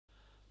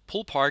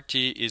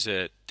PoolParty is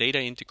a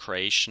data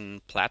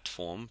integration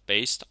platform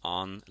based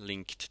on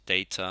linked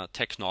data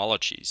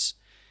technologies.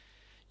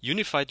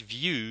 Unified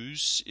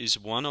Views is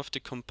one of the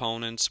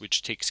components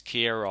which takes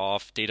care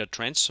of data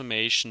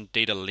transformation,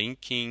 data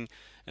linking,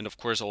 and of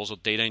course also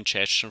data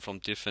ingestion from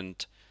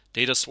different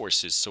data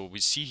sources. So we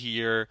see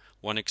here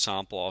one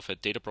example of a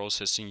data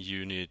processing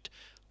unit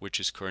which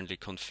is currently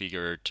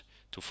configured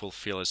to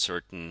fulfill a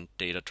certain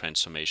data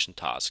transformation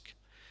task.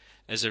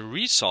 As a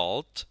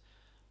result,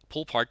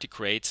 PoolParty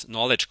creates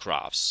knowledge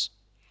graphs.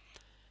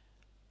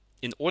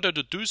 In order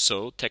to do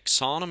so,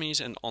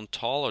 taxonomies and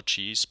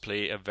ontologies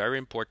play a very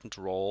important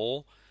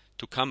role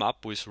to come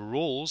up with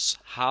rules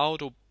how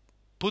to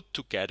put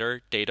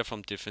together data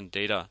from different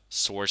data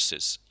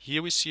sources.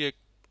 Here we see a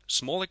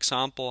small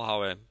example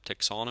how a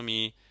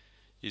taxonomy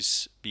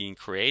is being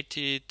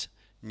created.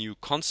 New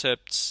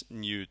concepts,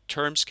 new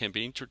terms can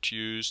be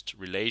introduced,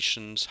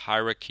 relations,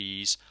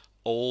 hierarchies,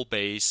 all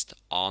based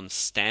on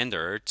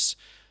standards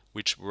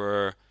which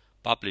were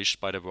published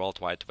by the World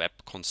Wide Web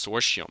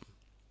Consortium.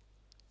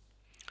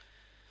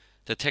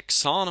 The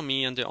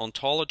taxonomy and the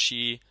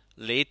ontology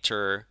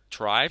later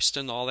drives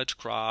the knowledge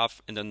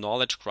graph, and the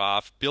knowledge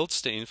graph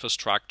builds the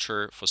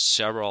infrastructure for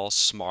several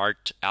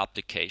smart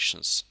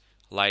applications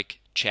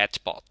like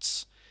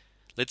chatbots.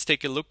 Let's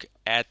take a look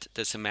at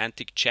the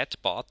semantic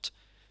chatbot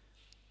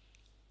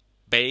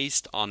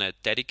based on a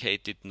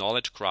dedicated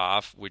knowledge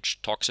graph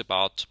which talks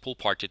about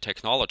PoolParty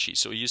technology.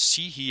 So you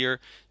see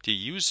here the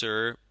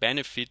user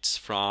benefits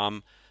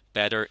from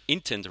better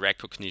intent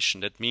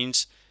recognition. That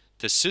means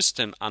the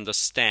system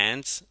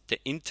understands the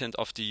intent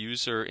of the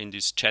user in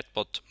this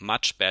chatbot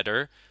much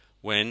better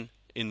when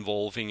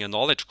involving a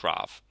knowledge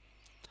graph.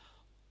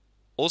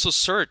 Also,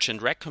 search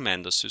and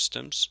recommender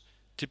systems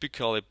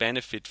typically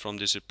benefit from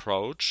this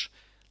approach.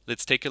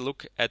 Let's take a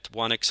look at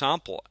one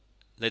example.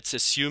 Let's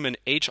assume an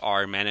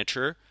HR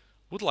manager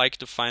would like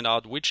to find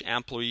out which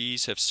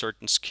employees have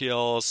certain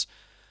skills,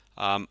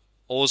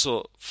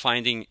 also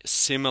finding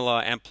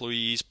similar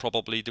employees,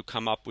 probably to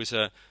come up with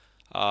a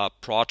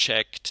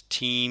project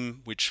team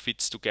which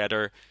fits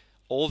together.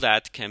 All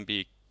that can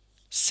be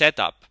set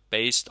up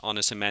based on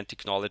a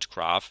semantic knowledge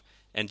graph,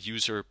 and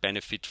user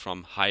benefit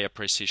from higher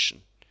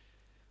precision.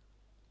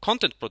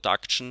 Content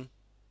production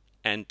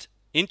and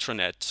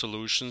intranet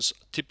solutions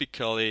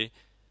typically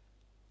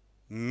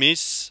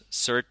miss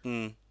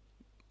certain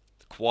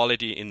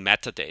quality in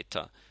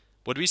metadata.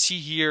 What we see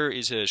here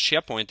is a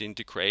SharePoint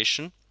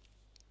integration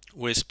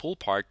with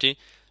PoolParty.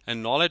 A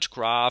knowledge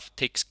graph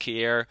takes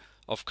care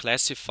of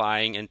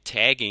classifying and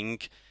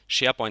tagging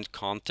SharePoint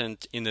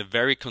content in a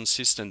very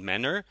consistent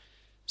manner.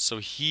 So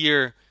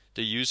here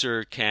the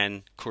user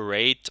can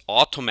create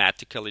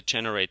automatically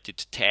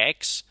generated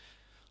tags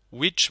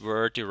which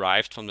were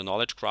derived from the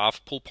knowledge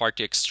graph.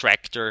 PoolParty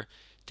extractor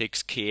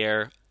takes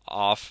care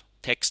of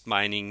text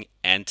mining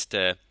and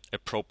the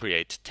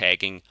appropriate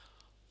tagging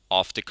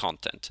of the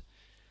content.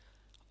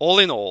 All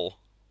in all,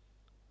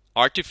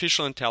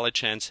 artificial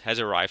intelligence has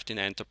arrived in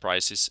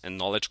enterprises, and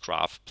knowledge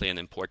graph play an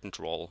important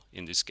role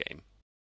in this game.